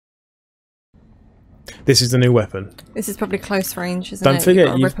This is the new weapon. This is probably close range, isn't it? Don't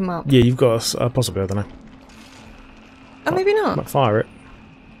forget, rip them up. Yeah, you've got a possibly, I don't know. Oh, maybe not. Might fire it.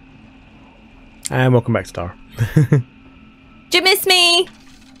 And welcome back to Tara. Did you miss me?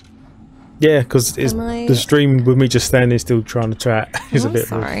 Yeah, because the stream with me just standing still trying to chat is a bit.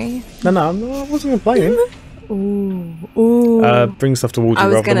 Sorry. No, I wasn't complaining. Ooh. Bring stuff towards you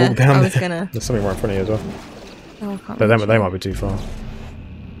rather than walk down there. There's something right in front of you as well. Oh, I can't But they might be too far.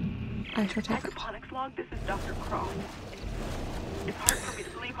 I shall take it. Hydroponics log, this is Dr. Cross. It's hard for me to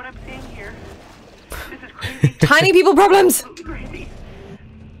believe what I'm seeing here. This is crazy. Tiny people problems! Crazy.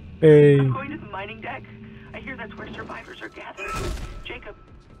 Hey. I'm going to the mining deck. I hear that's where survivors are gathered. Jacob,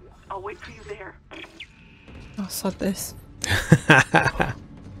 I'll wait for you there. Oh, sod this.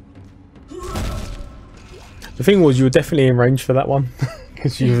 The thing was, you were definitely in range for that one.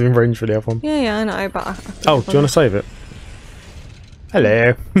 Because you were in range for the other one. Yeah, I know, but... Oh, do you want to save it?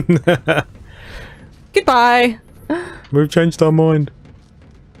 Hello. Goodbye. We've changed our mind.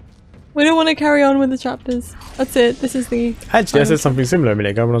 We don't want to carry on with the chapters. That's it. This is the... Actually, I said something similar a minute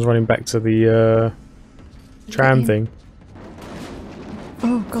ago when I was running back to the tram thing.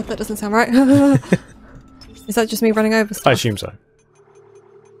 Oh god, that doesn't sound right. Is that just me running over stuff? I assume so.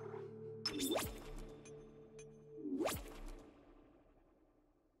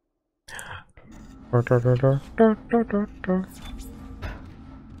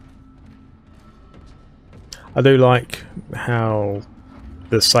 I do like how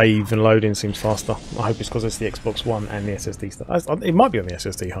the save and loading seems faster. I hope it's because it's the Xbox One and the SSD stuff. It might be on the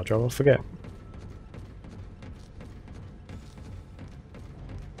SSD hard drive, I forget.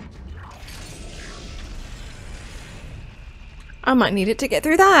 I might need it to get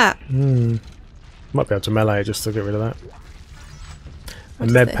through that. Might be able to melee it just to get rid of that. What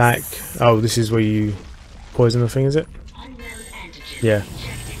A med is pack. this? Oh, this is where you poison the thing, is it? Yeah.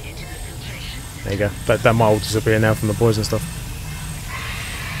 There you go. That might all disappear now from the poison stuff.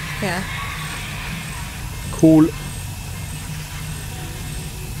 Yeah. Cool.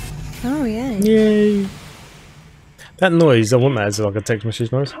 Oh yeah. Yay. That noise, I want that as like a text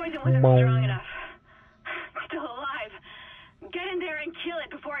message noise. Poison wasn't strong enough. Still alive. Get in there and kill it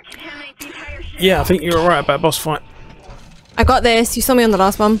before it contaminates the entire ship. Yeah, I think you're right about boss fight. I got this. You saw me on the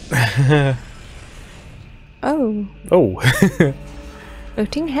last one. Oh. Oh.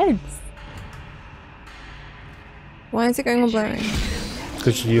 Floating heads. Why is it going on blurring?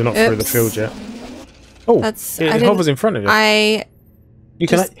 Because you're not through the field yet. Oh, it hovers in front of you. You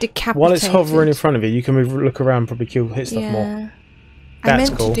can while it's hovering in front of you, you can move, look around, probably hit stuff more. That's I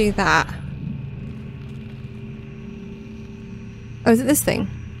meant cool. to do that. Oh, is it this thing?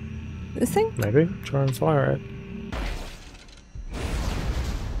 This thing? Maybe. Try and fire it.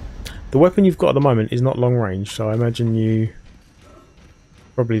 The weapon you've got at the moment is not long range, so I imagine you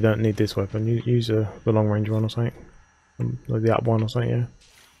probably don't need this weapon. You use the long range one or something. Or the up one or something, yeah.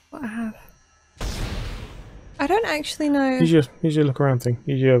 What I have? I don't actually know. Use your look around thing.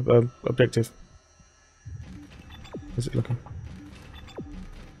 Use your objective. Is it looking?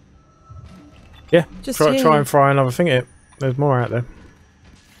 Yeah. Just try and fry another thing at it. There's more out there.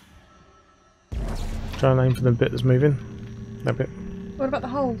 Try and aim for the bit that's moving. That bit. What about the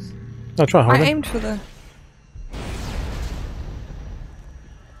holes? No, try holding. I aimed for the...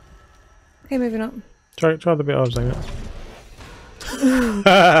 Okay, moving up. Try the bit I was aiming at.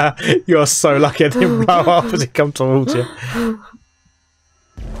 You are so lucky I didn't blow up as it come towards you. How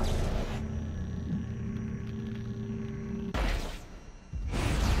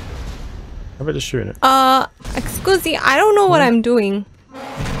about just shooting it? Excuse me, I don't know what I'm doing.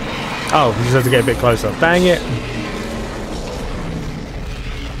 Oh, you just have to get a bit closer. Dang it!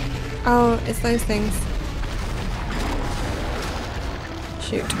 Oh, it's those things.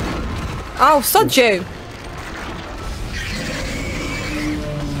 Shoot. Oh, sod you!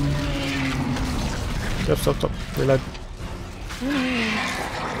 Stop. Reload.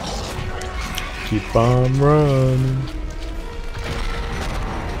 Keep on running.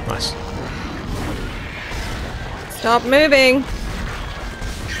 Nice. Stop moving!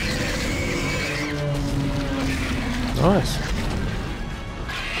 Nice.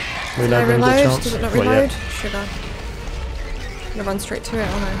 Did I Reload when you get a reload? chance. Did it not Not reload? yet. Should I? I'm gonna run straight to it,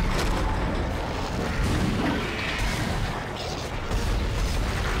 oh no.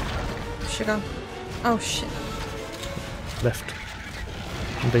 Sugar. Oh shit. Left.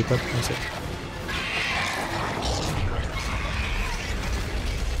 And deeper. That's it.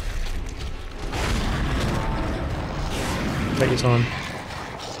 Take your time.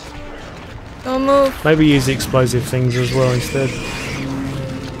 Don't move. Maybe use the explosive things as well instead.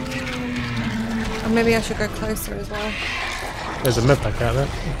 Or maybe I should go closer as well. There's a med pack out there.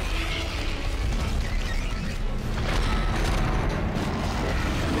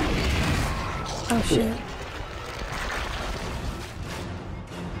 Oh shit.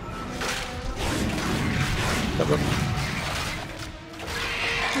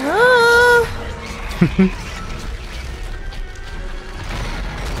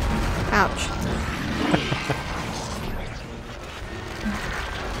 Ouch.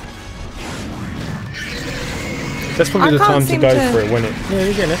 That's probably the time to go for it when it... Yeah,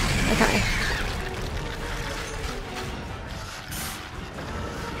 you're getting it. Okay.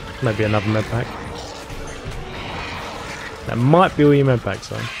 Maybe another med pack. That might be all your med packs,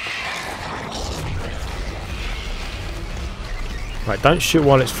 though. Right, don't shoot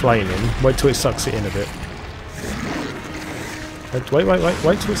while it's flaming. Wait till it sucks it in a bit. Wait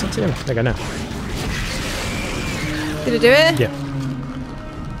till it sucks it in. There you go now. Did it do it? Yeah.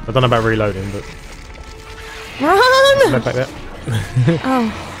 I don't know about reloading, but... Run! Med pack there.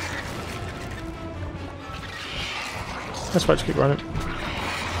 Oh. That's right, just keep running.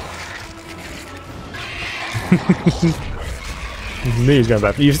 Knew he was going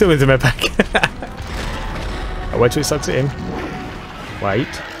back. You've still into med pack. Wait till it sucks it in. Wait.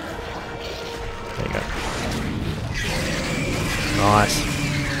 There you go. Nice.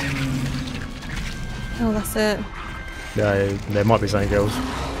 Oh, that's it. Yeah, there might be something else.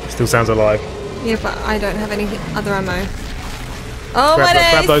 Still sounds alive. Yeah, but I don't have any other ammo. Oh, my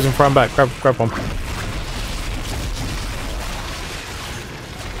days! Grab those and throw them back. Grab one.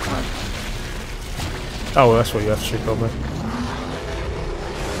 Oh, well, that's what you have to shoot on there.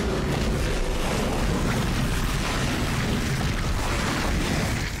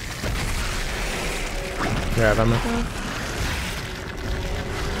 Yeah, damn it.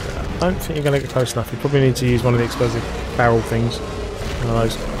 I don't think you're going to get close enough. You probably need to use one of the explosive barrel things. One of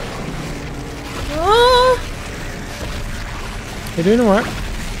those. Oh! You're doing alright.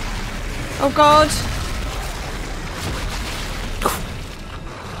 Oh god!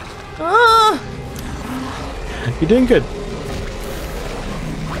 Ah! You're doing good.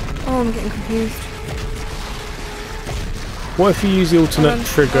 Oh, I'm getting confused. What if you use the alternate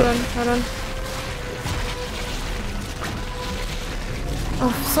trigger? Hold on.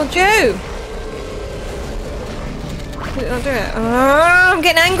 Oh, sod you! Did it not do it? Oh, I'm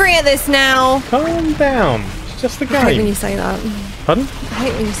getting angry at this now! Calm down. It's just the game. I hate when you say that. Pardon? I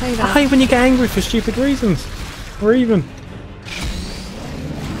hate when you say that. I hate when you get angry for stupid reasons. Or even.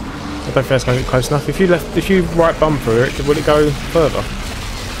 I don't think that's going to get close enough. If you right bump through it, will it go further?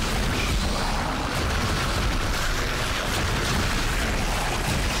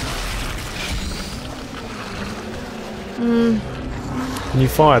 Can you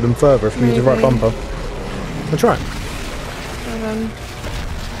fire them further if you use the right bumper? I'll try. Hold on.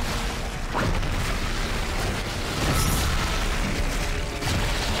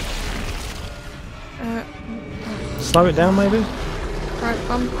 Slow it down, maybe? Right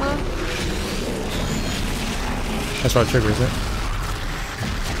bumper. That's right trigger, isn't it?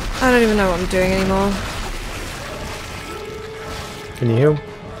 I don't even know what I'm doing anymore. Can you heal?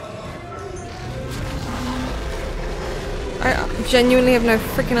 I genuinely have no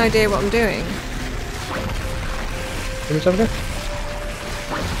freaking idea what I'm doing. Can you have a go?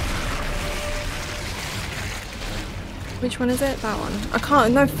 Which one is it? That one. I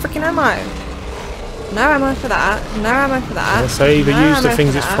can't. No freaking ammo. No ammo for that. No ammo for that. Yeah, so either no use the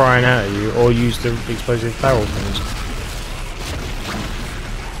things it's firing out at you, or use the explosive barrel things.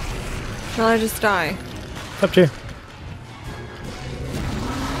 Shall I just die? It's up to you.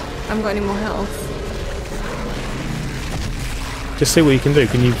 I haven't got any more health. Just see what you can do.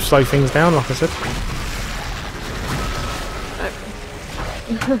 Can you slow things down, like I said?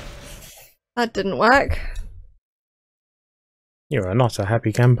 That didn't work. You're not a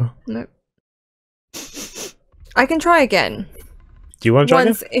happy camper. Nope. I can try again. Do you want to try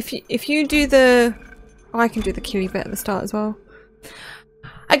again? If you do the... Oh, I can do the killy bit at the start as well.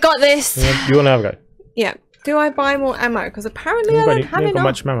 I got this! You want to have a go? Yeah. Do I buy more ammo? Because apparently I don't have enough.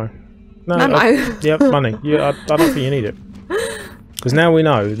 Much ammo. No, ammo? Yeah, money. Yeah, I don't think you need it. Because now we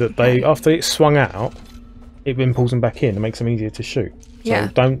know that they, after it's swung out, it then pulls them back in and makes them easier to shoot. So yeah.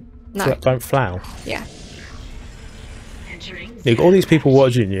 don't flow. Yeah. You've got all these people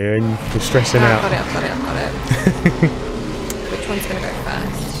watching you and you're stressing out. I've got it. Which one's going to go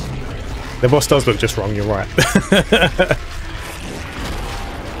first? The boss does look just wrong, you're right.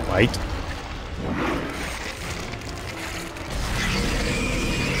 Wait.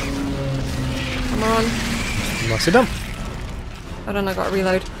 Come on. Nicely done. Hold on, I got to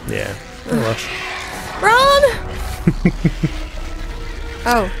reload. Yeah, no rush. Run!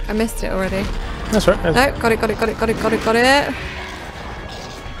 Oh, I missed it already. That's right. No, got it.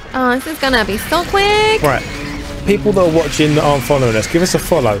 Oh, this is gonna be so quick. Right. People that are watching that aren't following us, give us a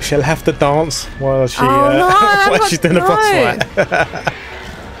follow. She'll have to dance while she while she's doing a boss fight.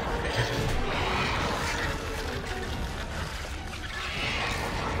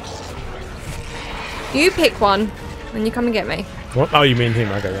 You pick one, and you come and get me. What? Oh, you mean him?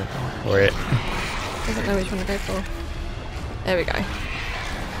 Okay, then. Or it. Doesn't know which one to go for. There we go.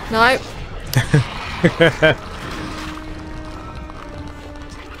 No.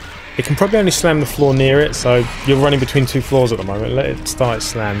 It can probably only slam the floor near it, so you're running between 2 floors at the moment. Let it start its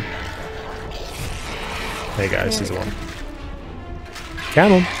slam. There you go, this is the one.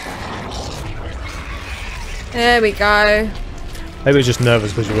 Come on. There we go. Maybe you're just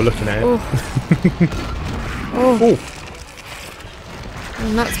nervous because you were looking at it. Oh.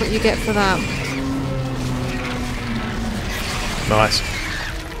 And that's what you get for that. Nice.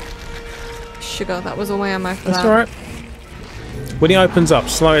 Sugar, that was all my ammo for That's that. alright. When he opens up,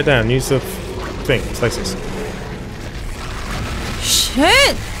 slow it down. Use the thing. Stasis.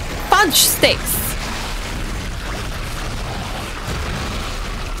 Shit! Fudge sticks!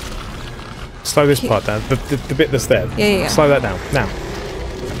 Slow this part down. The bit that's there. Yeah. Slow that down. Now.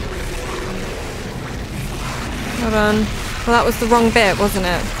 Hold on. Well, that was the wrong bit, wasn't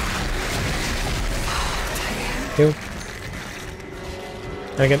it? Heal.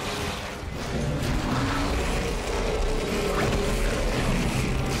 Again.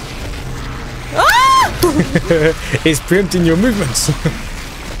 It's preempting your movements.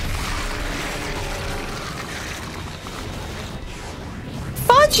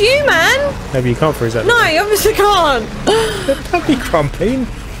 Fudge you, man! Maybe you can't freeze that. No, you obviously can't. Don't be grumpy.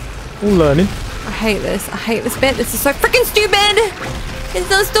 All learning. I hate this. I hate this bit. This is so freaking stupid. It's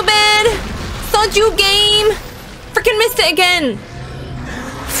so stupid. Sod you game. Freaking missed it again.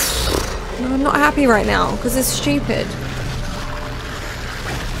 No, I'm not happy right now because it's stupid.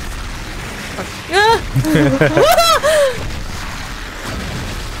 Oh,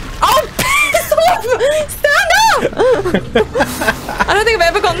 piss off! Stand up! I don't think I've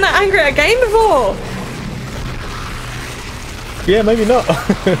ever gotten that angry at a game before. Yeah, maybe not.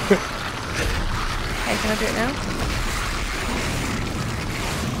 Okay, can I do it now?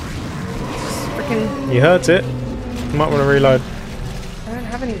 Freaking. You hurt it. You might want to reload. I don't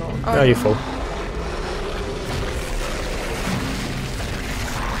have any more. Oh, you're full.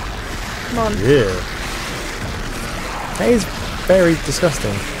 Come on. Yeah. That is very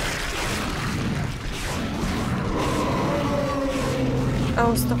disgusting.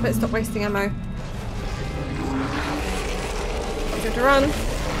 Oh, stop it. Stop wasting ammo. Good to run.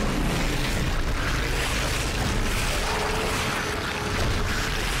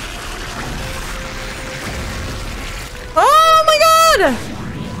 Oh my god!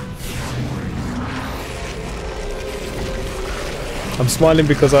 I'm smiling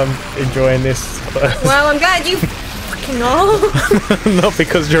because I'm enjoying this. Well, I'm glad you freaking are. Not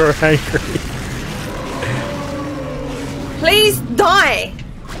because you're angry. Please die.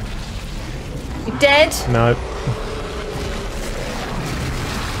 You dead? No.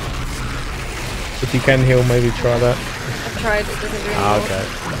 If you can heal, maybe try that. I've tried, it doesn't do anything. Ah, okay.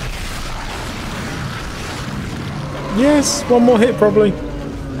 Yes, one more hit probably.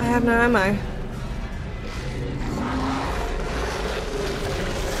 I have no ammo.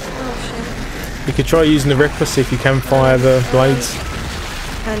 Oh shit. You could try using the Ripper, see if you can fire the blades.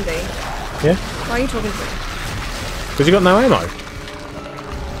 Handy. Yeah? Why are you talking to me? Because you got no ammo.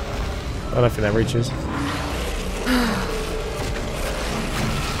 I don't think that reaches.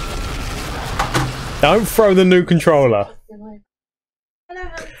 Don't throw the new controller. Hello,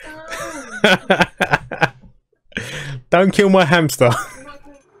 hamster. Don't kill my hamster.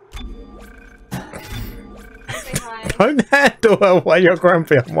 Don't handle her while you're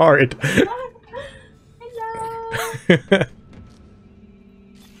grumpy, I'm worried. Hello.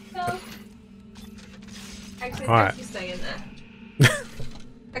 Actually, alright. you stay in there.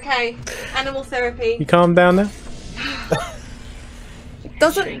 Okay, animal therapy. You calm down now?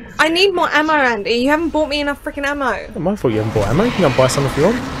 Doesn't. I need more ammo, Andy. You haven't bought me enough freaking ammo. It's not my fault you haven't bought ammo. You can go and buy some if you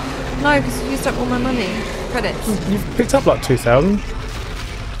want. No, because you used up all my money. Credits. You've picked up like 2,000.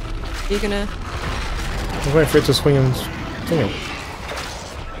 You're gonna. I'm waiting for it to swing and swing it.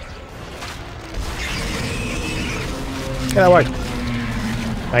 Get that way.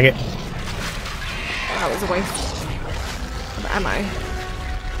 Dang it. That was a waste of ammo.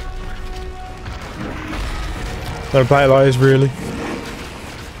 Don't play it like this, really.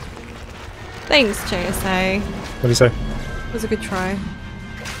 Thanks, JSA. What do you say? It was a good try.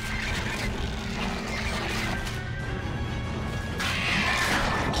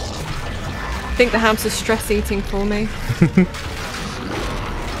 I think the hamster's stress eating for me.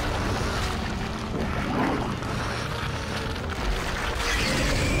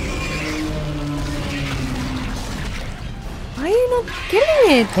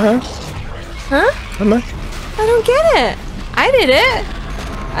 killing it? Huh? Huh? I don't know. I don't get it. I did it.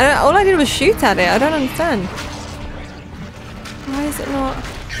 All I did was shoot at it. I don't understand. Why is it not?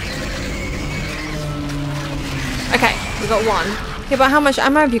 Okay, we got one. Yeah, but how much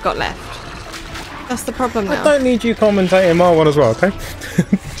ammo have you got left? That's the problem now. I don't need you commentating my one as well, okay?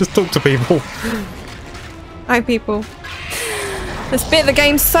 Just talk to people. Hi, people. This bit of the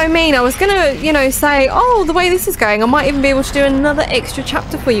game's so mean. I was gonna, you know, say, oh, the way this is going, I might even be able to do another extra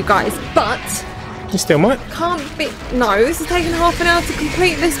chapter for you guys, but... You still might. Can't be... No, this has taken half an hour to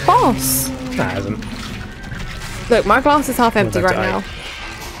complete this boss. No, it hasn't. Look, my glass is half empty right now.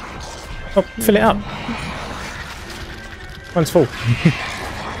 Oh, fill it up. Mine's full.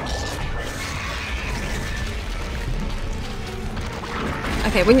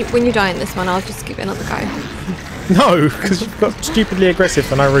 Okay, when you die in this one, I'll just give it another go. No, because you've got stupidly aggressive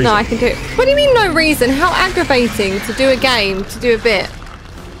for no reason. No, I can do it. What do you mean no reason? How aggravating to do a game, to do a bit.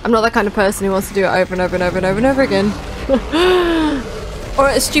 I'm not that kind of person who wants to do it over and over and over and over and over again. Or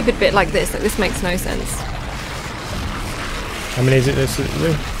a stupid bit like this. Like, this makes no sense. How many is it? This is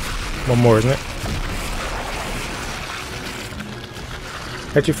one more, isn't it?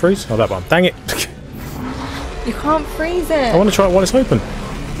 How'd you freeze? Oh, that one. Dang it. You can't freeze it. I want to try it while it's open.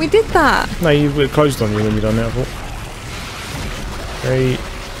 We did that. No, it closed on you when you done it, I thought. 3,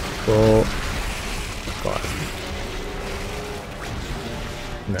 4, 5.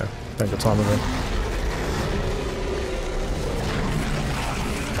 No, don't got time again.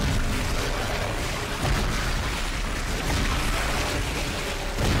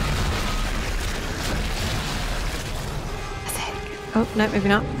 That's it. Oh, no, maybe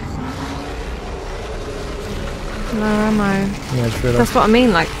not. No ammo. Yeah, that's what I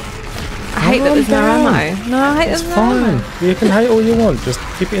mean, like, I hate that there's no ammo. No, I hate there's no ammo. You can hate all you want, just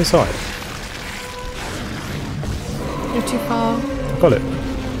keep it inside. You're too far. Got it.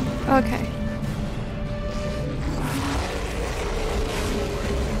 Okay.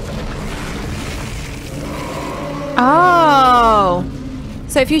 Oh!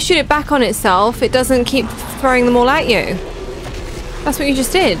 So if you shoot it back on itself, it doesn't keep throwing them all at you? That's what you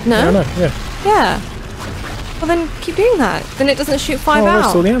just did, no? Yeah, I know, yeah. Yeah. Well then, keep doing that. Then it doesn't shoot 5 out.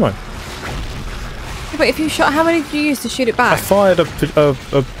 That's all the ammo. Yeah, but if you shot, how many did you use to shoot it back? I fired a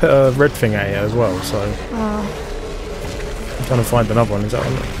red thing at it as well, so... Oh. I'm trying to find another one. Is that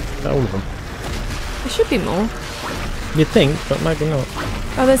all of them? There should be more. You'd think, but maybe not.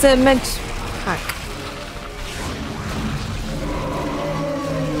 Oh, there's a med pack.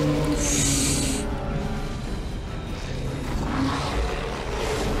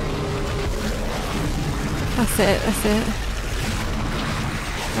 That's it, that's it.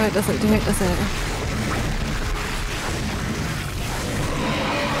 Oh, it doesn't do it, does it?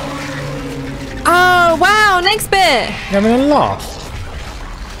 Oh, wow, next bit! You're having a laugh.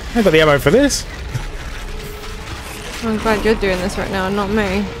 I got the ammo for this. I'm glad you're doing this right now and not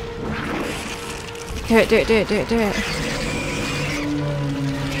me. Do it, do it, do it, do it, do it.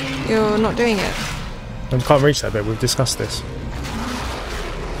 You're not doing it. I can't reach that bit, we've discussed this.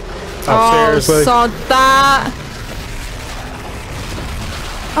 Oh, seriously? sod that!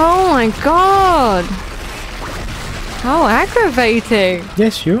 Oh my god! How aggravating!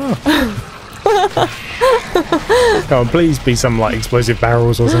 Yes, you are. Come on, please be some like explosive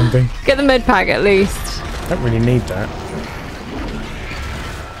barrels or something. Get the med pack at least. Don't really need that.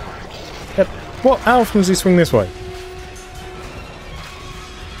 Yep. What? How often does he swing this way?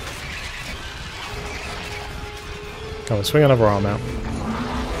 Come on, swing another arm out.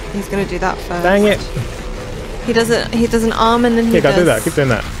 He's gonna do that first. Dang it! He does an arm and then he does... Yeah, go do that. Keep doing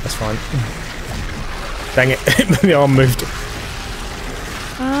that. That's fine. Dang it! The arm moved.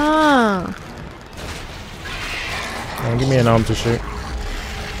 Ah. Oh, give me an arm to shoot.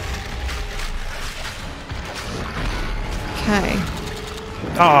 Okay.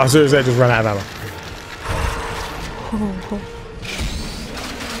 Ah, so they just ran out of ammo. Oh.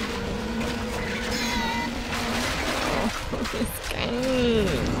 This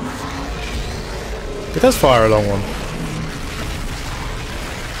game. It does fire a long one.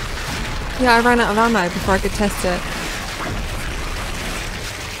 Yeah, I ran out of ammo before I could test it.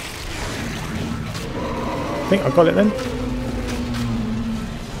 I think I got it then.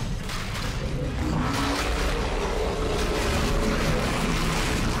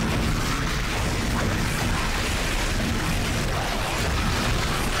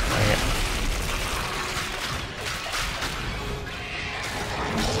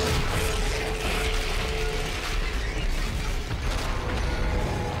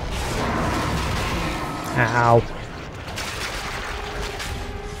 Ow.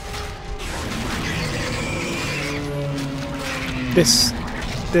 This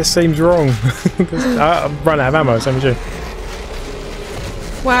seems wrong. I've run out of ammo, so you.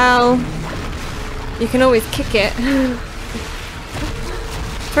 Well, you can always kick it.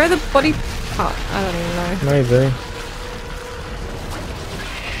 Throw the body part. I don't even know. Maybe.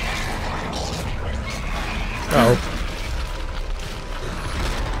 Oh.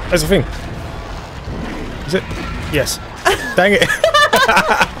 There's a thing. Is it? Yes. Dang it.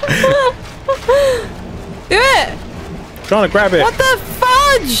 Do it! Trying to grab it. What the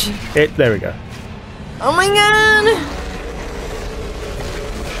fudge? There we go. Oh my god!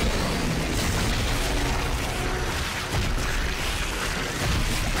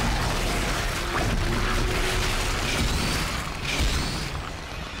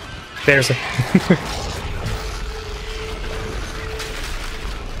 There's it.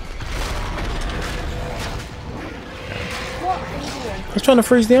 I was trying to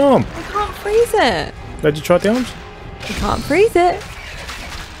freeze the arm. I can't freeze it. Did you try the arms? I can't freeze it.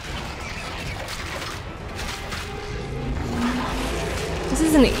 This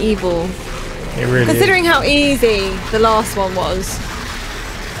isn't evil. It really Considering how easy the last one was.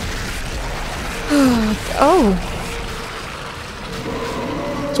 Oh.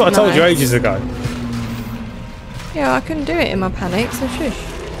 That's what I told you ages ago. Yeah, I couldn't do it in my panic, so shush.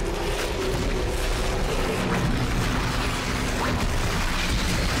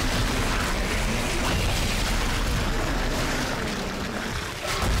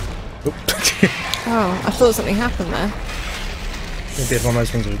 Oh, I thought something happened there. It did, one of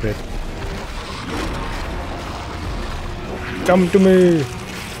those things was good. Come to me!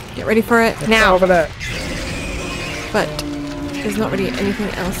 Get ready for it now! Over there! But there's not really anything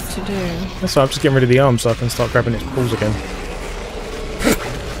else to do. That's why I'm just getting rid of the arm so I can start grabbing its balls again.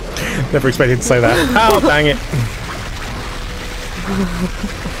 Never expected to say that. Oh, dang it!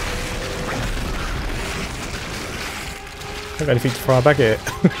 I don't got anything to fire back at it.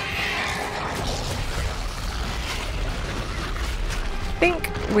 I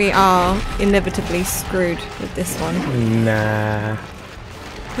think we are inevitably screwed with this one. Nah.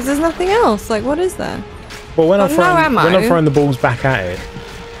 Because there's nothing else. Like, what is there? Well, when I'm throwing the balls back at it.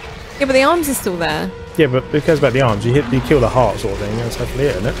 Yeah, but the arms are still there. Yeah, but who cares about the arms? You kill the heart sort of thing. That's hopefully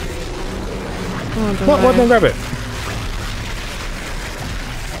it, isn't it? Oh, Why don't I grab it?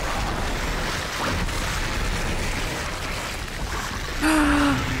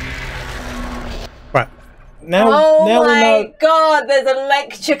 Right. Now we know. My god, there's a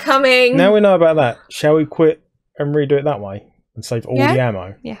lecture coming. Now we know about that. Shall we quit and redo it that way and save all the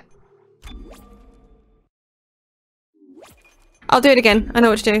ammo? Yeah. I'll do it again. I know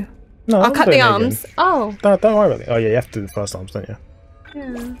what to do. No, I'll cut the arms. Oh. Don't worry about it. Oh yeah, you have to do the first arms, don't you?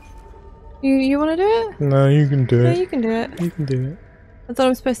 Yeah. You want to do it? No, you can do it. Yeah, you can do it. You can do it. I thought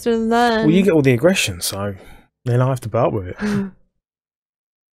I'm supposed to learn. Well, you get all the aggression, so then I have to put up with it.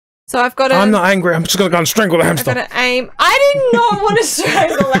 So I've got to... I'm not angry. I'm just going to go and strangle the hamster. I've got to aim. I did not want to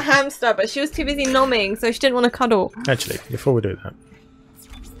strangle the hamster, but she was too busy nomming, so she didn't want to cuddle. Actually, before we do that.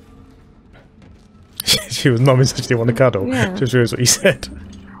 She was nomming, so she didn't want to cuddle. Yeah. Just realised what you said.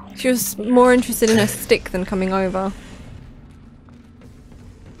 She was more interested in her stick than coming over.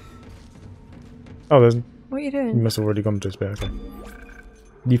 Oh, there's... What are you doing? You must have already gone to this bit, okay.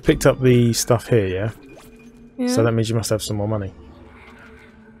 You've picked up the stuff here, yeah? Yeah. So that means you must have some more money.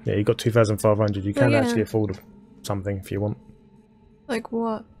 Yeah, you got 2,500. You can actually afford something if you want. Like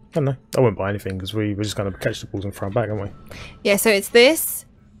what? I don't know. I wouldn't buy anything because we were just going to catch the balls and throw them back, aren't we? Yeah, so it's this,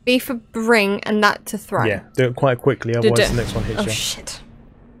 B for bring, and that to throw. Yeah, do it quite quickly, otherwise the next one hits you. Oh shit.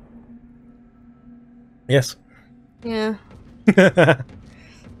 Yes. Yeah.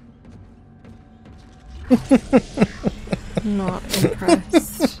 Not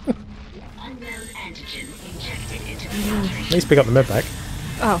impressed. Please pick up the med pack.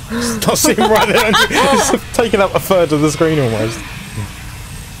 Oh. Start seeing right there. It's taking up a third of the screen almost.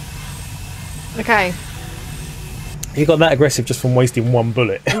 Okay. You got that aggressive just from wasting one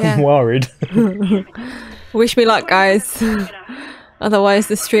bullet. Yeah. I'm worried. Wish me luck, guys. Otherwise,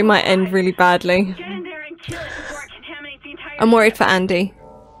 the stream might end really badly. I'm worried for Andy.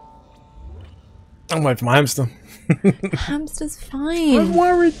 I'm worried for my hamster. Hamster's fine. I'm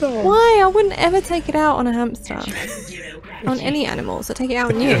worried though. Why? I wouldn't ever take it out on a hamster. On any animals. I take it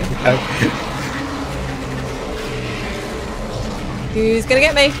out on you. Who's gonna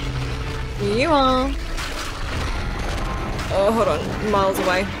get me? You are. Oh, hold on. Miles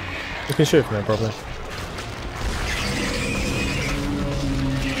away. You can shoot from there, probably.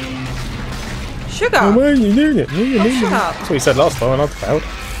 Sugar! Oh, why are you doing it? Shut up. That's what you said last time and I failed.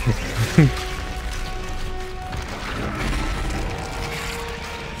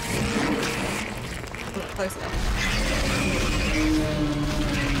 Close enough.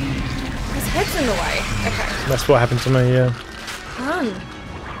 in the way. Okay. That's what happened to me, yeah. Run.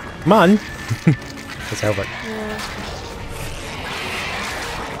 Man! Let's help it. Yeah.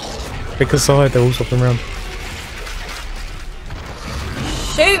 Pick a side, they're all swapping around.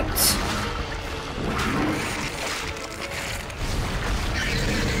 Shoot!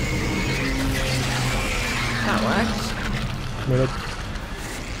 That worked. Really?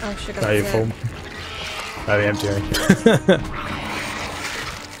 Oh, sugar. No, you're full. Oh, the MTA.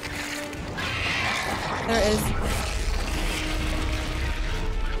 There it is.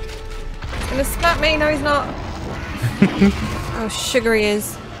 He's gonna slap me. No, he's not. Oh, sugar he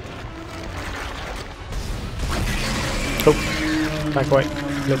is. Oh, back away a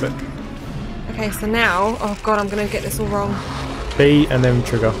little bit. Okay, so now, oh god, I'm gonna get this all wrong. B and then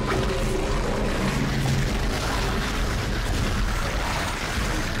trigger.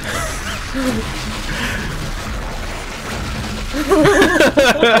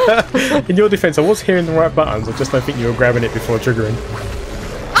 In your defense, I was hearing the right buttons, I just don't think you were grabbing it before triggering.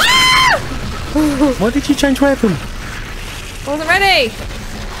 Ah! Why did you change weapon? Wasn't ready.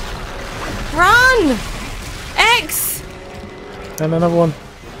 Run! X! And another one.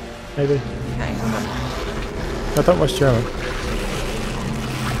 Maybe. Okay, hold on. I don't waste your ammo.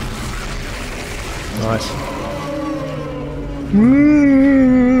 Nice.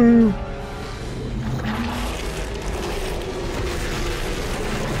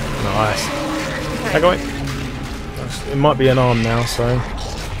 Nice. Back away. It might be an arm now, so.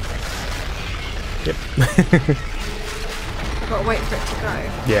 Yep. I've got to wait for it to go.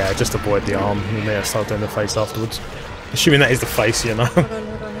 Yeah, just avoid the arm. You may have start doing the face afterwards. Assuming that is the face, you know. Hold on.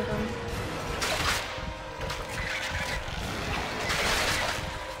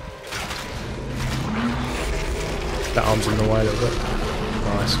 That arm's in the way a little bit.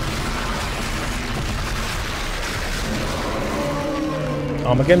 Nice.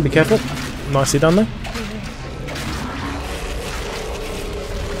 Arm again, be careful. Nicely done there.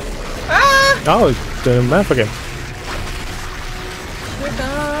 Ah! Oh, doing math again.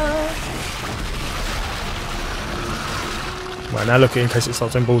 Right, now look at it in case it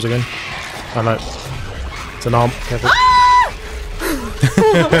starts doing balls again. Oh no. It's an arm. Careful. Ah!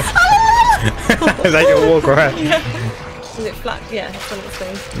 Is that your walk right? Yeah. Is it flat? Yeah, it's one of its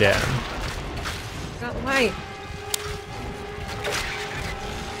things. Yeah. Get out of the way.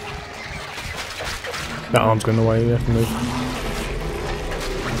 That arm's going the way you have to move.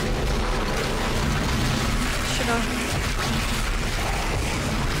 Sugar.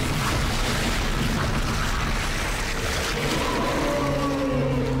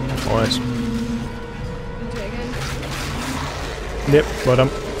 Nice. Do it again. Yep, well done.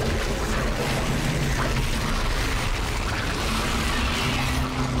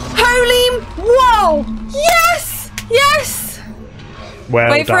 Holy! Whoa! Yes! Yes!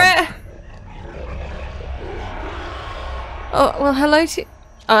 Well Wait done. for it. Oh, well, hello to...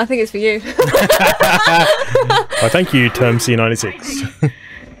 Oh, I think it's for you. Well, thank you, Term C96.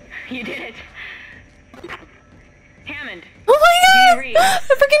 You did it. Hammond. Oh my god! I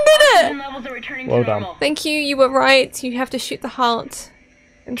freaking did it! Levels are returning Well to done. normal. Thank you, you were right. You have to shoot the heart.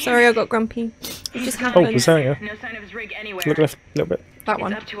 I'm sorry I got grumpy. It just Oh, happened. was that yeah? No sign of his rig anywhere. Look left, a little bit. That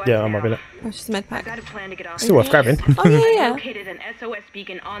one. It's up to us Yeah, I now. might be left. Oh, it's just a med pack. Got a plan to get on. Still worth grabbing. Oh yeah, yeah. Located an SOS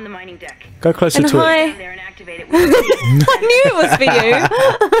beacon on the mining deck. Go closer And to hi. it. Down there and activate it. I knew it was for you.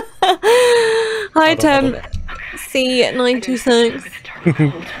 Hi, Tem.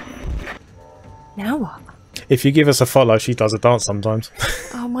 C96. Now what? If you give us a follow, she does a dance sometimes.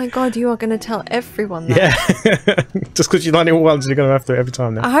 Oh my god, you are going to tell everyone that. Yeah. Just because you done it all once, you're going to have to every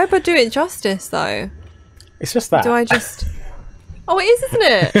time now. I hope I do it justice, though. It's just that. Do I just... Oh, it is, isn't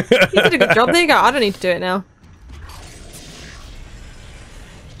it? You did a good job. There you go. I don't need to do it now.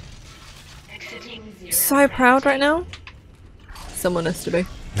 So proud right now. Someone has to be.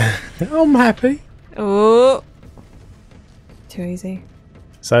 I'm happy. Oh. Too easy.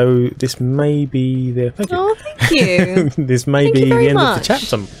 So this may be the... Thank you. Oh, thank you. This may Thank be you the very end much. of the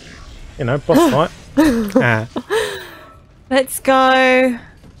chapter. You know, boss fight. Ah. Let's go.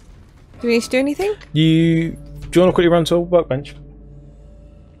 Do we need to do anything? Do you want to quickly run to a workbench?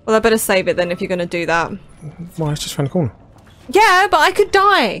 Well, I better save it then if you're going to do that. Well, it's just around the corner. Yeah, but I could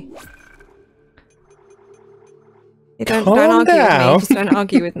die. You don't Calm argue down. with me. Just don't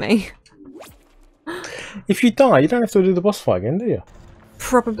argue with me. If you die, you don't have to do the boss fight again, do you?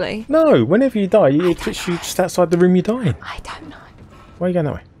 Probably. No, whenever you die, it puts you just outside the room you die in. I don't know. Why are you going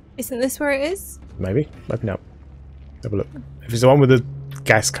that way? Isn't this where it is? Maybe. Open up. Have a look. If it's the one with the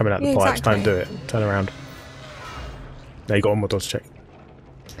gas coming out the Yeah, pipes, exactly. don't do it. Turn around. Now you got one more door to check.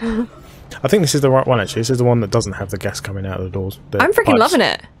 I think this is the right one actually. This is the one that doesn't have the gas coming out of the doors. I'm freaking loving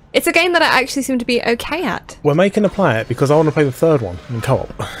it. It's a game that I actually seem to be okay at. We're making a play it because I want to play the third one in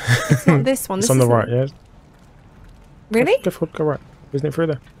co-op. It's not this one. It's on the right, yeah. Really? Go right. Isn't it through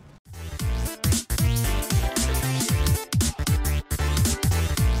there?